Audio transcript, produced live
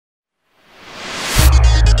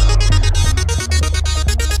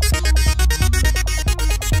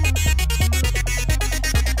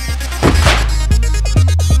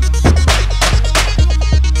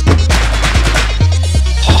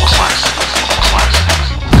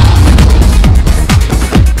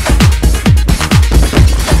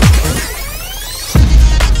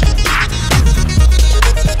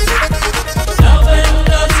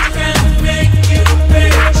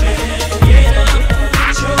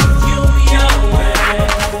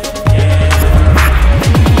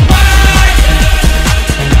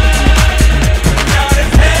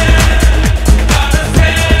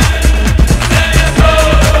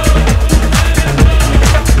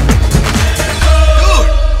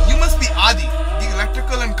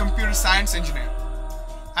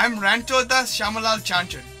Ranchoda Shamalal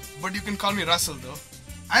Chanchan, but you can call me Russell though.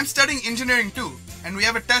 I'm studying engineering too, and we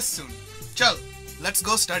have a test soon. Chal, let's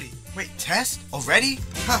go study. Wait, test? Already?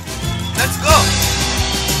 Huh. Let's go!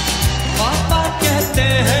 पापा कहते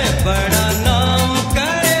हैं बड़ा नाम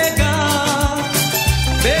करेगा,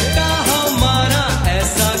 बेटा हमारा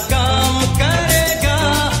ऐसा काम करेगा,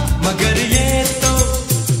 मगर ये तो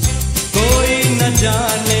कोई न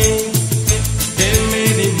जाने कि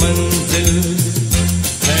मेरी मंजिल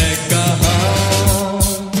है कहाँ।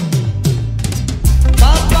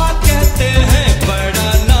 पापा कहते हैं बड़ा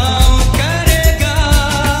नाम करेगा।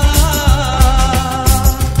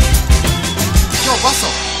 Yo,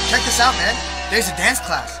 Russell, check this out, man. There's a dance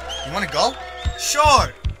class. You wanna go?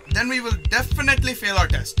 Sure! Then we will definitely fail our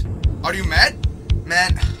test. Are you mad?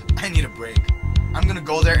 Man, I need a break. I'm gonna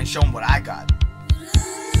go there and show them what I got.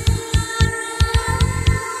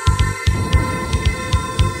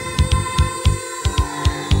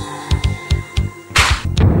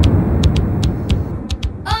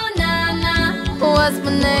 Oh na na, what's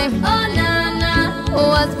my name? Oh na na,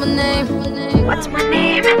 what's my name? What's my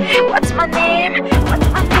name? What's my name? What's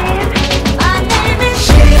my name? My name is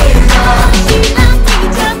Shiva. Shiva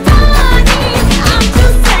Pijapani. I'm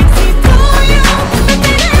too sexy for you.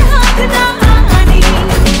 Mere haath na aani.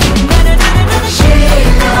 Na na na na.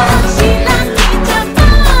 Shiva. Shiva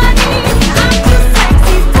Pijapani. I'm too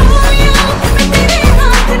sexy for you. Mere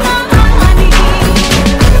haath na aani.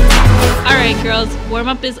 All right, girls, warm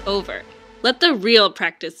up is over. Let the real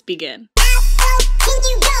practice begin.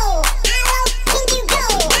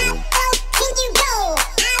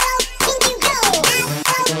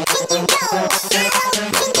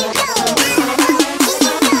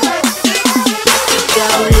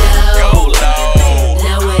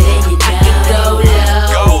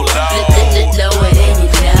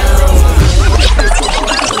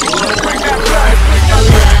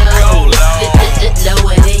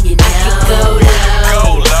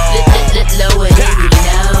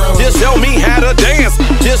 Just show me how to dance.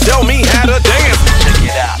 Just show me how to dance. Check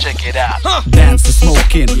it out. Check it out. Dance is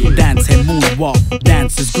smoking, dance and moonwalk,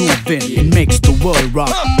 dance is grooving, it makes the world rock.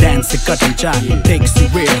 Dance is cut and chai, takes you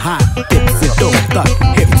real high, tips it don't stuck,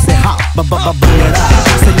 hips it hop, ba ba ba bang it up,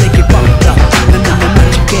 say like it bumped up, na na na na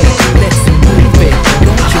chicken, let's move it,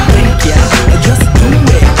 don't you think yeah, just do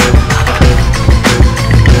it.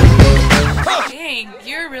 Dang,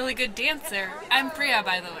 you're a really good dancer. I'm Priya,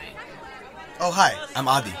 by the way. Oh, hi, I'm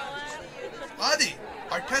Adi. Adi,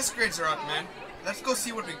 our test grades are up, man. Let's go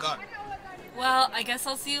see what we got. Well, I guess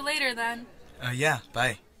I'll see you later then. Yeah,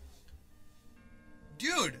 bye.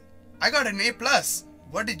 Dude, I got an A+.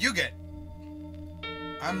 What did you get?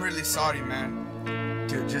 I'm really sorry, man.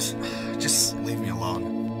 Dude, just leave me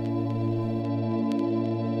alone.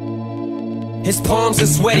 His palms are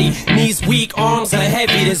sweaty, knees weak, arms are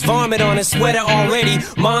heavy. There's vomit on his sweater already.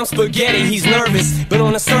 Mom's spaghetti, he's nervous, but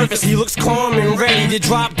on the surface he looks calm and ready to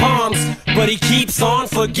drop bombs. But he keeps on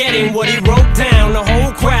forgetting what he wrote down. The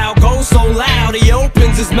whole crowd goes so loud, he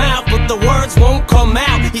opens his mouth, but the words won't come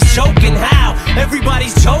out. He's choking how?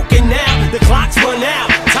 Everybody's choking now. The clock's run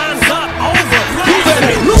out, time's up, over. You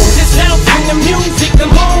better lose yourself in the music. The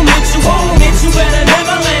moment you own it, you better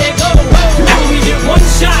never let it go. You only get one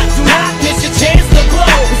shot, do not miss your chance to blow.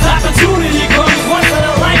 This opportunity comes once in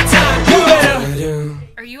a lifetime. You better.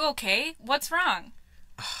 Are you okay? What's wrong?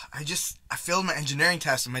 I failed my engineering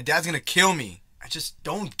test and my dad's gonna kill me. I just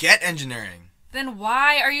don't get engineering. Then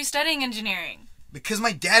why are you studying engineering? Because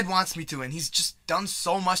my dad wants me to, and he's just done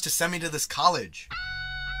so much to send me to this college.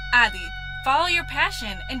 Adi, follow your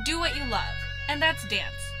passion and do what you love. And that's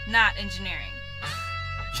dance, not engineering.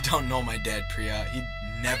 You don't know my dad, Priya. He'd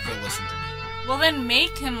never listen to me. Well, then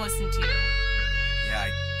make him listen to you. Yeah,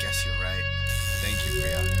 I guess you're right. Thank you,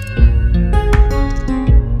 Priya.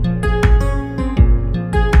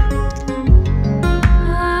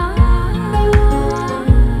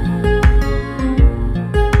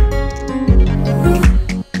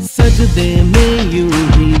 सजदे में यूं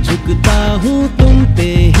ही झुकता हूँ, तुम पे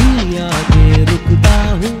ही आके रुकता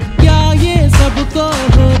हूँ। क्या ये सबको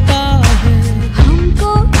होता है?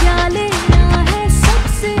 हमको क्या लेना है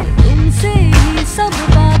सबसे, तुमसे ही सब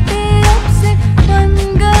बातें अब से बन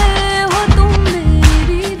गए हो तुम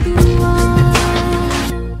मेरी दुआ।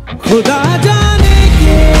 खुदा जाने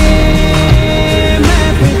के मैं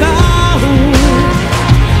फिदा हूँ,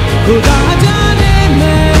 खुदा जाने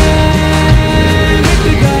मैं मिट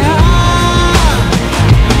गया,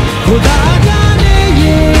 खुदा जाने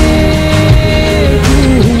ये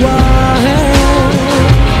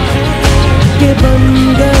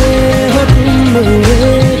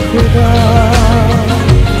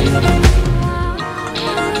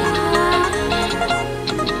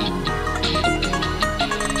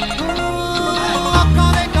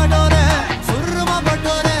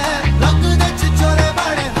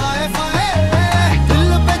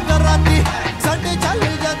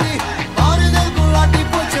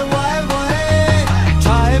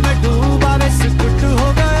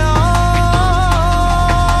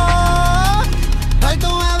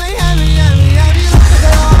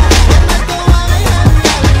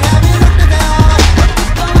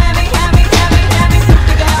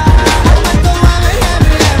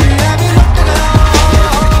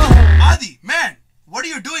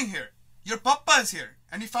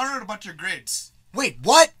got your grades. Wait,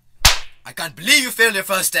 what? I can't believe you failed your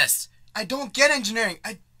first test. I don't get engineering.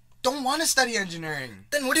 I don't want to study engineering.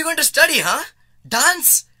 Then what are you going to study, huh?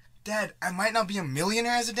 Dance? Dad, I might not be a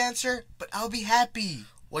millionaire as a dancer, but I'll be happy.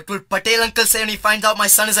 What will Patel uncle say when he finds out my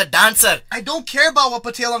son is a dancer? I don't care about what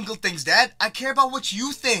Patel uncle thinks, Dad. I care about what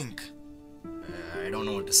you think. I don't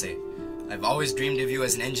know what to say. I've always dreamed of you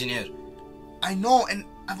as an engineer. I know, and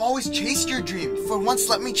I've always chased your dream. For once,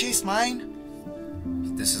 let me chase mine.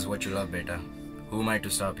 If this is what you love, beta, who am I to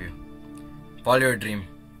stop you? Follow your dream.